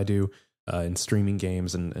stuff that I do in streaming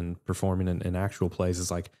games and performing in actual plays is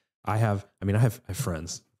like I have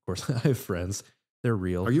friends. Of course, I have friends. They're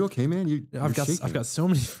real. Are you okay, man? I've got so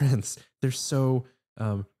many friends. They're so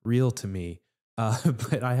real to me.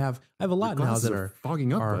 But I have a lot now that are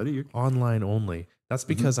fogging up, buddy. Online only. That's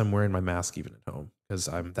because I'm wearing my mask even at home, because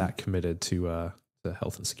I'm that committed to the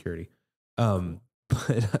health and security.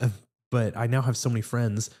 But I now have so many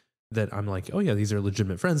friends that I'm like, oh yeah, these are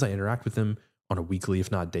legitimate friends. I interact with them on a weekly, if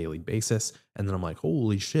not daily basis. And then I'm like,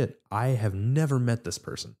 holy shit, I have never met this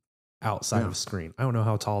person outside of a screen. I don't know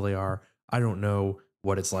how tall they are. I don't know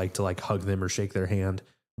what it's like to like hug them or shake their hand.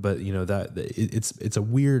 But you know that it's a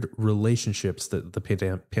weird relationships that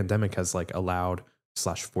the pandemic has like allowed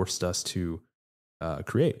 / forced us to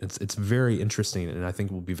create. It's very interesting, and I think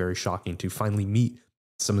it will be very shocking to finally meet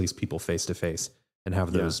some of these people face to face and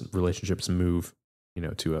have those relationships move, you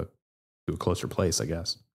know, to a closer place, I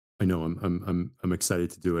guess. I know I'm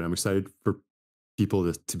excited to do it. I'm excited for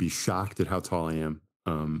people to be shocked at how tall I am.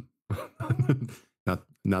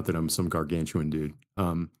 Not that I'm some gargantuan dude.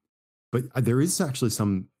 But there is actually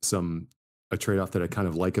some a trade-off that I kind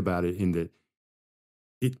of like about it, in that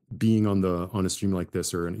it being on a stream like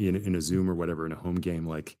this, or in a Zoom or whatever, in a home game,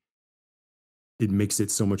 like it makes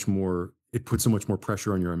it so much more, it puts so much more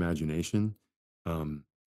pressure on your imagination. Um,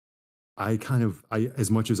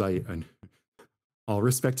 as much as and all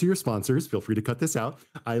respect to your sponsors, feel free to cut this out.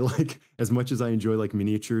 I like, as much as I enjoy like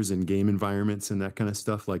miniatures and game environments and that kind of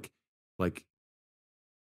stuff, like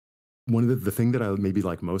one of the thing that I maybe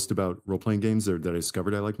like most about role-playing games, or that I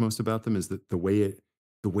discovered I like most about them, is that the way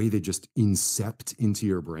they just incept into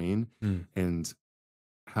your brain, and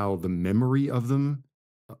how the memory of them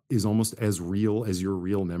is almost as real as your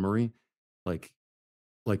real memory. Like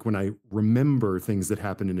when I remember things that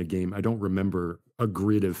happen in a game, I don't remember a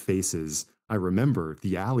grid of faces. I remember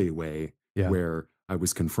the alleyway where I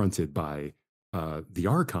was confronted by the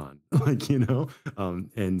Archon, like,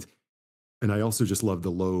 and I also just love the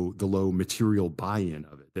low material buy-in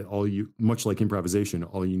of it. That much like improvisation,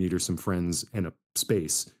 all you need are some friends and a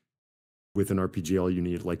space. With an RPG, all you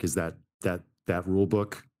need is that rule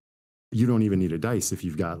book. You don't even need a dice if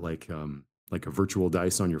you've got like a virtual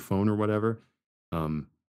dice on your phone or whatever, and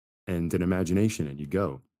an imagination, and you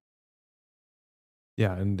go.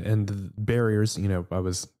 Yeah, and the barriers, I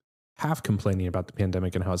was half complaining about the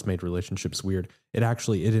pandemic and how it's made relationships weird. It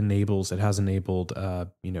has enabled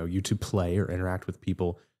you to play or interact with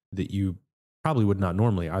people that you probably would not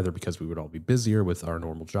normally, either because we would all be busier with our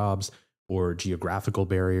normal jobs, or geographical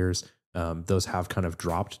barriers. Those have kind of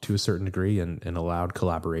dropped to a certain degree, and allowed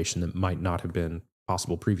collaboration that might not have been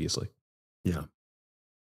possible previously. Yeah.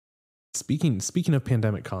 Speaking of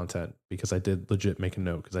pandemic content, because I did legit make a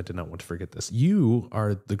note because I did not want to forget this. You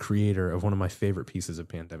are the creator of one of my favorite pieces of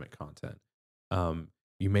pandemic content.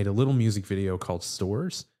 You made a little music video called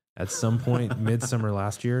Stores at some point midsummer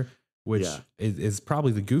last year, which is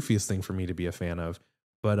probably the goofiest thing for me to be a fan of,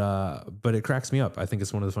 but it cracks me up. I think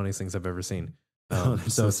it's one of the funniest things I've ever seen.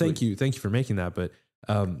 So thank you for making that. But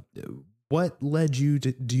what led you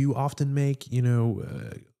to? Do you often make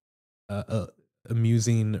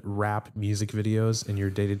amusing rap music videos in your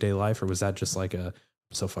day-to-day life, or was that just like I'm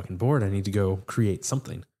so fucking bored, I need to go create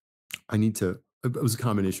something? It was a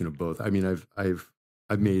combination of both. I mean, I've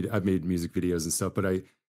made music videos and stuff, but I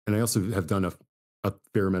also have done a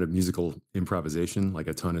fair amount of musical improvisation, like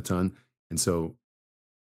a ton. And so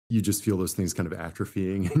you just feel those things kind of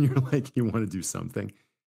atrophying, and you're like, you want to do something,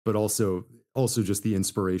 but also just the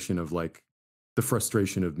inspiration of like the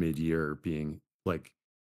frustration of mid-year being like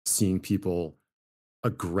seeing people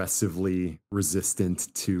aggressively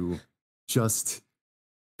resistant to just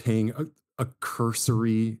paying a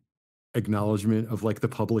cursory acknowledgement of like the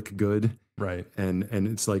public good. Right. And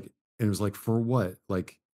it's like, and it was like, for what?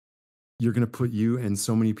 Like, you're going to put you and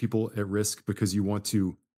so many people at risk because you want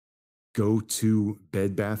to go to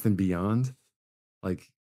Bed Bath and Beyond. Like,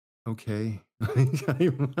 okay.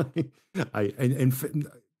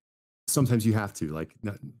 Sometimes you have to, like,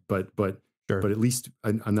 but sure. But at least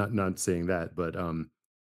I'm not saying that, but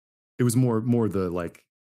it was more the like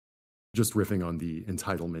just riffing on the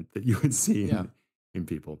entitlement that you would see in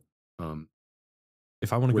people.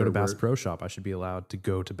 If I want to go to Bass Pro Shop, I should be allowed to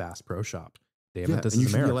go to Bass Pro Shop. Damn it, this and is you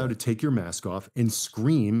should America. be allowed to take your mask off and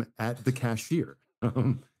scream at the cashier.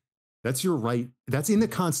 That's your right. That's in the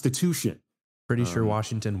Constitution. Pretty sure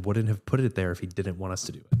Washington wouldn't have put it there if he didn't want us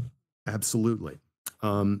to do it. Absolutely.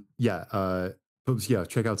 Check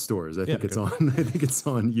out Stores. I think it's on. I think it's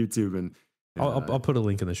on YouTube, and I'll put a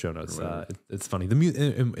link in the show notes. It's funny.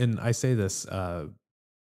 And I say this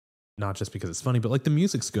not just because it's funny, but like the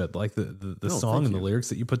music's good. Like the song and the lyrics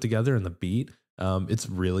that you put together and the beat, it's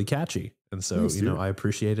really catchy. And so I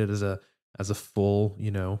appreciate it as a full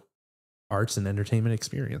arts and entertainment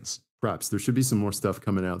experience. Props. There should be some more stuff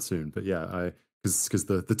coming out soon. But because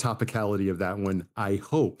the topicality of that one, I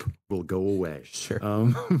hope, will go away. Sure.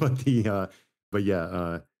 That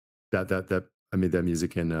I made that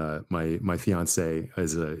music, and my fiance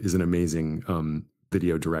is an amazing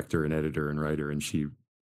video director and editor and writer, and she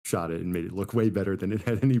shot it and made it look way better than it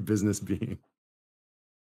had any business being.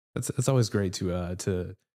 It's always great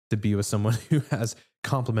to be with someone who has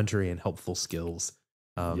complementary and helpful skills.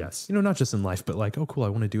 Yes. Not just in life, but like, oh, cool, I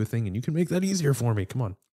want to do a thing and you can make that easier for me. Come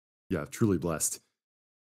on. Yeah, truly blessed.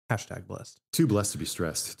 Hashtag blessed. Too blessed to be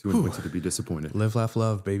stressed. Too anointed to be disappointed. Live, laugh,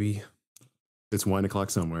 love, baby. It's wine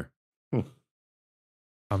o'clock somewhere. Oh.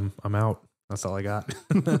 I'm out. That's all I got.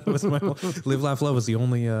 Live, laugh, love was the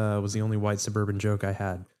only white suburban joke I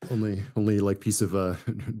had. Only like piece of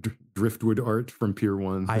driftwood art from Pier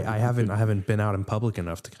 1. I haven't been out in public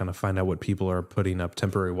enough to kind of find out what people are putting up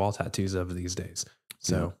temporary wall tattoos of these days.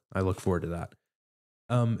 So I look forward to that.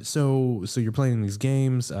 So you're playing these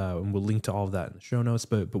games, and we'll link to all of that in the show notes.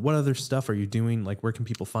 But what other stuff are you doing? Like, where can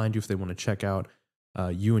people find you if they want to check out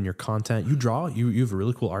you and your content? You draw. You have a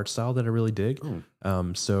really cool art style that I really dig.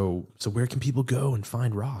 So where can people go and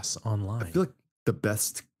find Ross online? I feel like the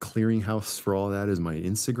best clearinghouse for all that is my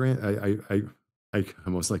Instagram. I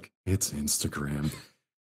almost like, it's Instagram.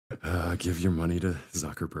 Give your money to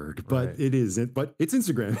Zuckerberg, but it isn't. But it's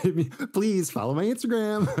Instagram. Please follow my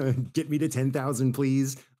Instagram. Get me to 10,000,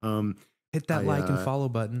 please. Hit that like and follow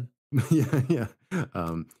button. Yeah.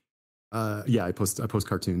 I post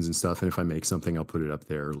cartoons and stuff, and if I make something, I'll put it up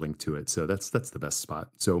there or link to it. So that's the best spot.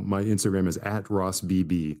 So my Instagram is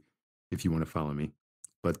 @RossBB if you want to follow me.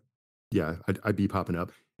 But yeah, I'd be popping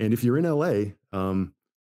up. And if you're in LA,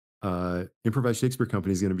 Improvised Shakespeare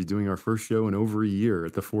Company is going to be doing our first show in over a year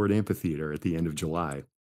at the Ford Amphitheater at the end of July.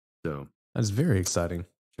 So that's very exciting.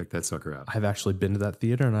 Check that sucker out. I've actually been to that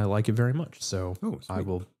theater and I like it very much. So I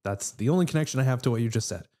will. That's the only connection I have to what you just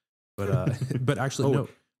said. But but actually, no,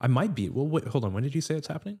 I might be. Well, wait, hold on. When did you say it's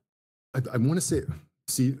happening? I want to say.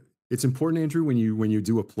 See, it's important, Andrew, when you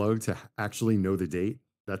do a plug to actually know the date.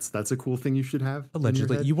 That's a cool thing you should have.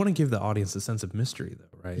 Allegedly, you want to give the audience a sense of mystery,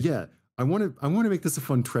 though, right? Yeah. I want to make this a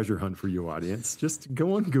fun treasure hunt for you, audience. Just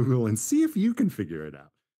go on Google and see if you can figure it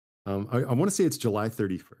out. I want to say it's July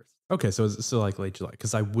 31st. Okay, so like late July,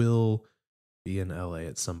 because I will be in LA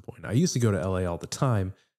at some point. I used to go to LA all the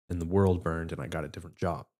time, and the world burned, and I got a different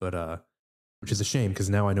job. But which is a shame because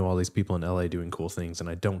now I know all these people in LA doing cool things, and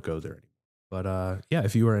I don't go there anymore. But yeah,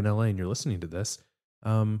 if you are in LA and you're listening to this,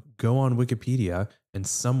 go on Wikipedia, and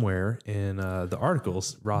somewhere in the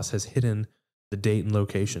articles, Ross has hidden the date and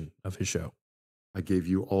location of his show. I gave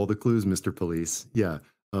you all the clues, Mr. Police. Yeah.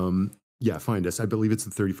 Find us. I believe it's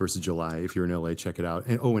the 31st of July. If you're in LA, check it out.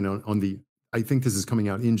 And on the, I think this is coming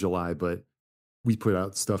out in July, but we put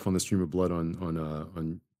out stuff on the Stream of Blood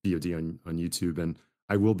on VOD on YouTube, and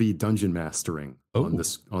I will be dungeon mastering on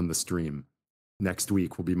the stream. Next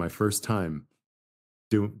week will be my first time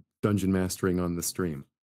doing dungeon mastering on the stream.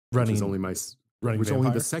 Which is only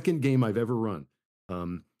the second game I've ever run.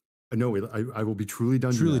 No, I will be truly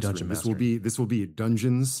dungeon mastering. This will be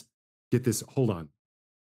dungeons. Get this. Hold on.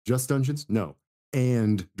 Just dungeons? No.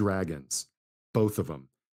 And dragons. Both of them.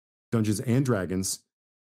 Dungeons and Dragons.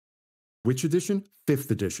 Which edition? 5th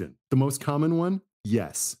edition. The most common one?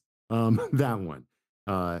 Yes. That one.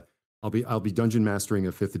 I'll be dungeon mastering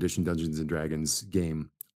a 5th edition Dungeons and Dragons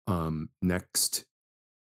game next.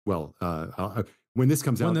 Well, when this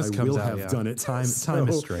comes out, I will have done it. Time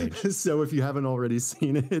is strange. So if you haven't already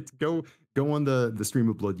seen it, go on the Stream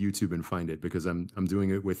of Blood YouTube and find it, because I'm doing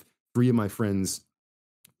it with 3 of my friends,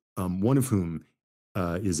 one of whom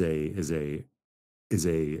is a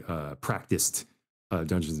practiced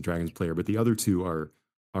Dungeons and Dragons player, but the other 2 are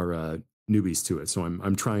newbies to it. So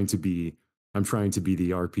I'm trying to be the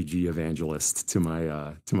RPG evangelist to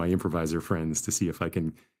my improviser friends to see if I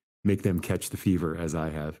can make them catch the fever as I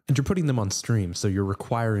have. And you're putting them on stream, so you're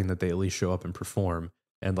requiring that they at least show up and perform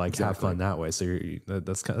and have fun that way. So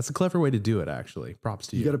that's a clever way to do it, actually. Props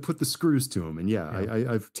to you. You got to put the screws to them. And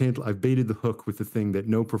I've baited the hook with the thing that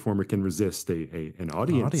no performer can resist, an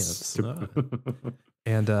audience.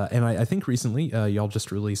 And I think recently y'all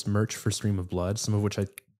just released merch for Stream of Blood, some of which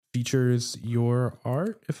features your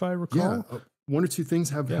art, if I recall. Yeah. 1 or 2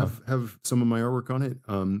 things have some of my artwork on it,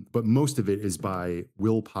 but most of it is by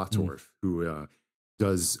Will Pottorff, who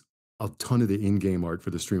does a ton of the in-game art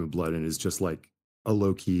for the Stream of Blood and is just like a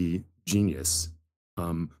low-key genius,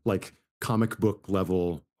 like comic book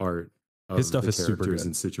level art of his stuff the is super good.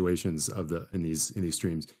 and situations in these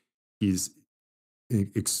streams. He's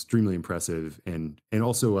extremely impressive, and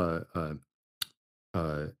also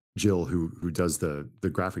Jill, who does the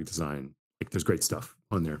graphic design. Like, there's great stuff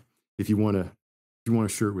on there. If you want a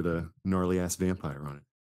shirt with a gnarly ass vampire on it,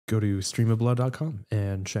 go to streamofblood.com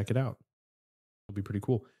and check it out. It'll be pretty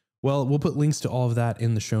cool. Well, we'll put links to all of that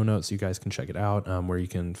in the show notes so you guys can check it out, where you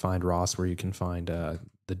can find Ross, where you can find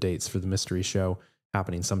the dates for the mystery show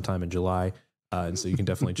happening sometime in July. And so you can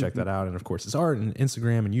definitely check that out. And of course, it's art and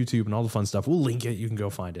Instagram and YouTube and all the fun stuff. We'll link it. You can go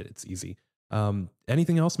find it. It's easy.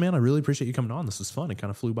 Anything else, man? I really appreciate you coming on. This was fun. It kind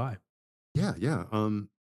of flew by. Yeah.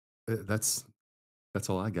 That's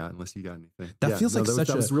all I got, unless you got anything.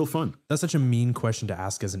 That was real fun. That's such a mean question to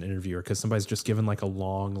ask as an interviewer, because somebody's just given like a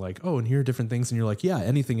long, and here are different things. And you're like, yeah,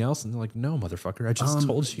 anything else? And they're like, no, motherfucker, I just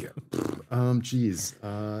told you. Geez.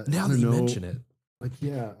 Now that you mention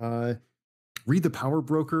it. Read The Power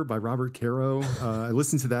Broker by Robert Caro. I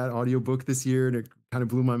listened to that audiobook this year and it kind of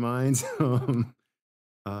blew my mind.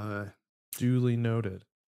 Duly noted.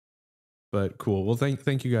 But cool. Well,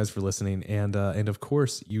 thank you guys for listening. And of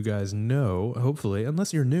course, you guys know, hopefully,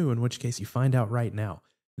 unless you're new, in which case you find out right now,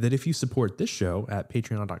 that if you support this show at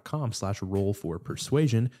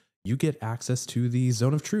patreon.com/roll4persuasion, you get access to the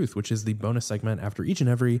Zone of Truth, which is the bonus segment after each and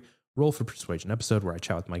every Roll for Persuasion episode where I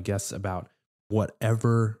chat with my guests about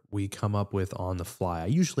whatever we come up with on the fly. I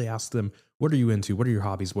usually ask them, what are you into? What are your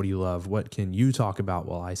hobbies? What do you love? What can you talk about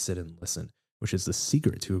while I sit and listen? Which is the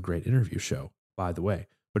secret to a great interview show, by the way.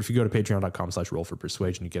 But if you go to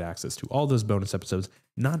patreon.com/rollforpersuasion, you get access to all those bonus episodes,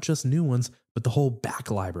 not just new ones, but the whole back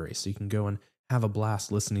library. So you can go and have a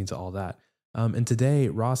blast listening to all that. And today,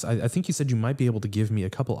 Ross, I think you said you might be able to give me a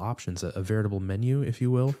couple options, a veritable menu, if you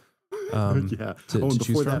will. Yeah. And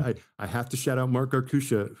before that, I have to shout out Mark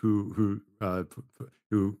Arkusha, who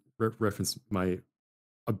referenced my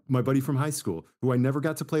buddy from high school, who I never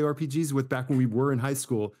got to play RPGs with back when we were in high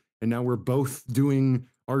school, and now we're both doing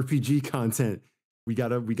RPG content. We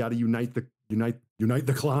gotta unite the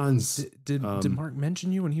clans. Did Mark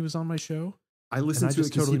mention you when he was on my show? I listened to it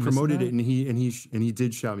because he promoted it, and he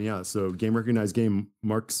did shout me out. So Game Recognized Game,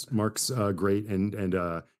 Mark's great, and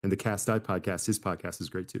the Cast Eye podcast, his podcast is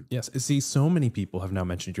great too. Yes, see, so many people have now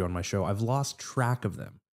mentioned you on my show. Hy've lost track of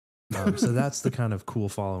them. So that's the kind of cool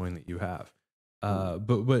following that you have.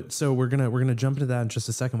 But so we're gonna jump into that in just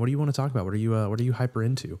a second. What do you want to talk about? What are you hyper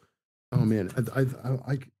into? Oh man,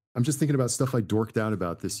 I'm just thinking about stuff I dorked out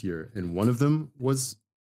about this year, and one of them was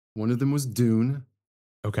Dune.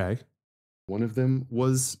 Okay. One of them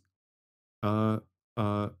was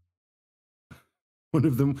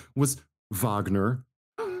Wagner.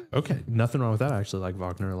 Okay, nothing wrong with that. I actually like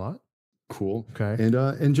Wagner a lot. Cool. Okay.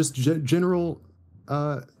 And just general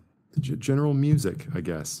music, I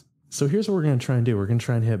guess. So here's what we're going to try and do. We're going to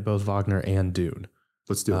try and hit both Wagner and Dune.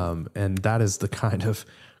 Let's do it. And that is the kind of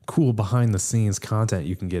cool behind the scenes content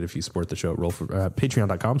you can get if you support the show.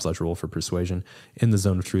 Patreon.com/rollforpersuasion in the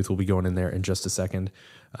Zone of Truth. We'll be going in there in just a second.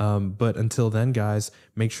 But until then, guys,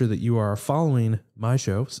 make sure that you are following my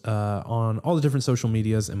shows on all the different social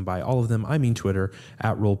medias. And by all of them, I mean Twitter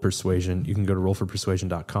 @RollPersuasion. You can go to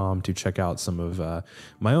rollforpersuasion.com to check out some of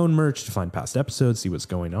my own merch, to find past episodes, see what's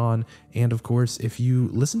going on. And of course, if you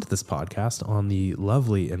listen to this podcast on the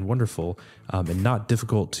lovely and wonderful and not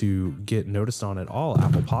difficult to get noticed on at all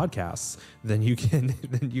Apple Podcasts, then you can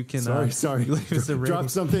sorry drop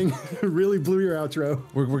something. Really blew your outro.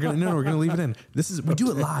 We're gonna leave it in. We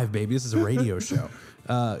do it live, baby. This is a radio show.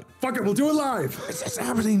 Fuck it, we'll do it live. It's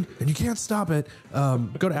happening, and you can't stop it.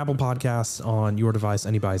 Go to Apple Podcasts on your device,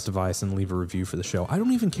 anybody's device, and leave a review for the show. I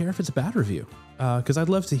don't even care if it's a bad review, because I'd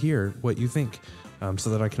love to hear what you think, so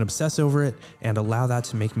that I can obsess over it and allow that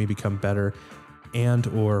to make me become better and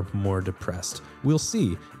or more depressed. We'll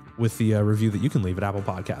see with the review that you can leave at Apple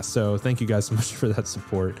Podcasts. So thank you guys so much for that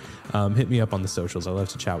support. Hit me up on the socials. I love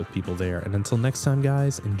to chat with people there. And until next time,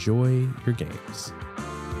 guys, enjoy your games.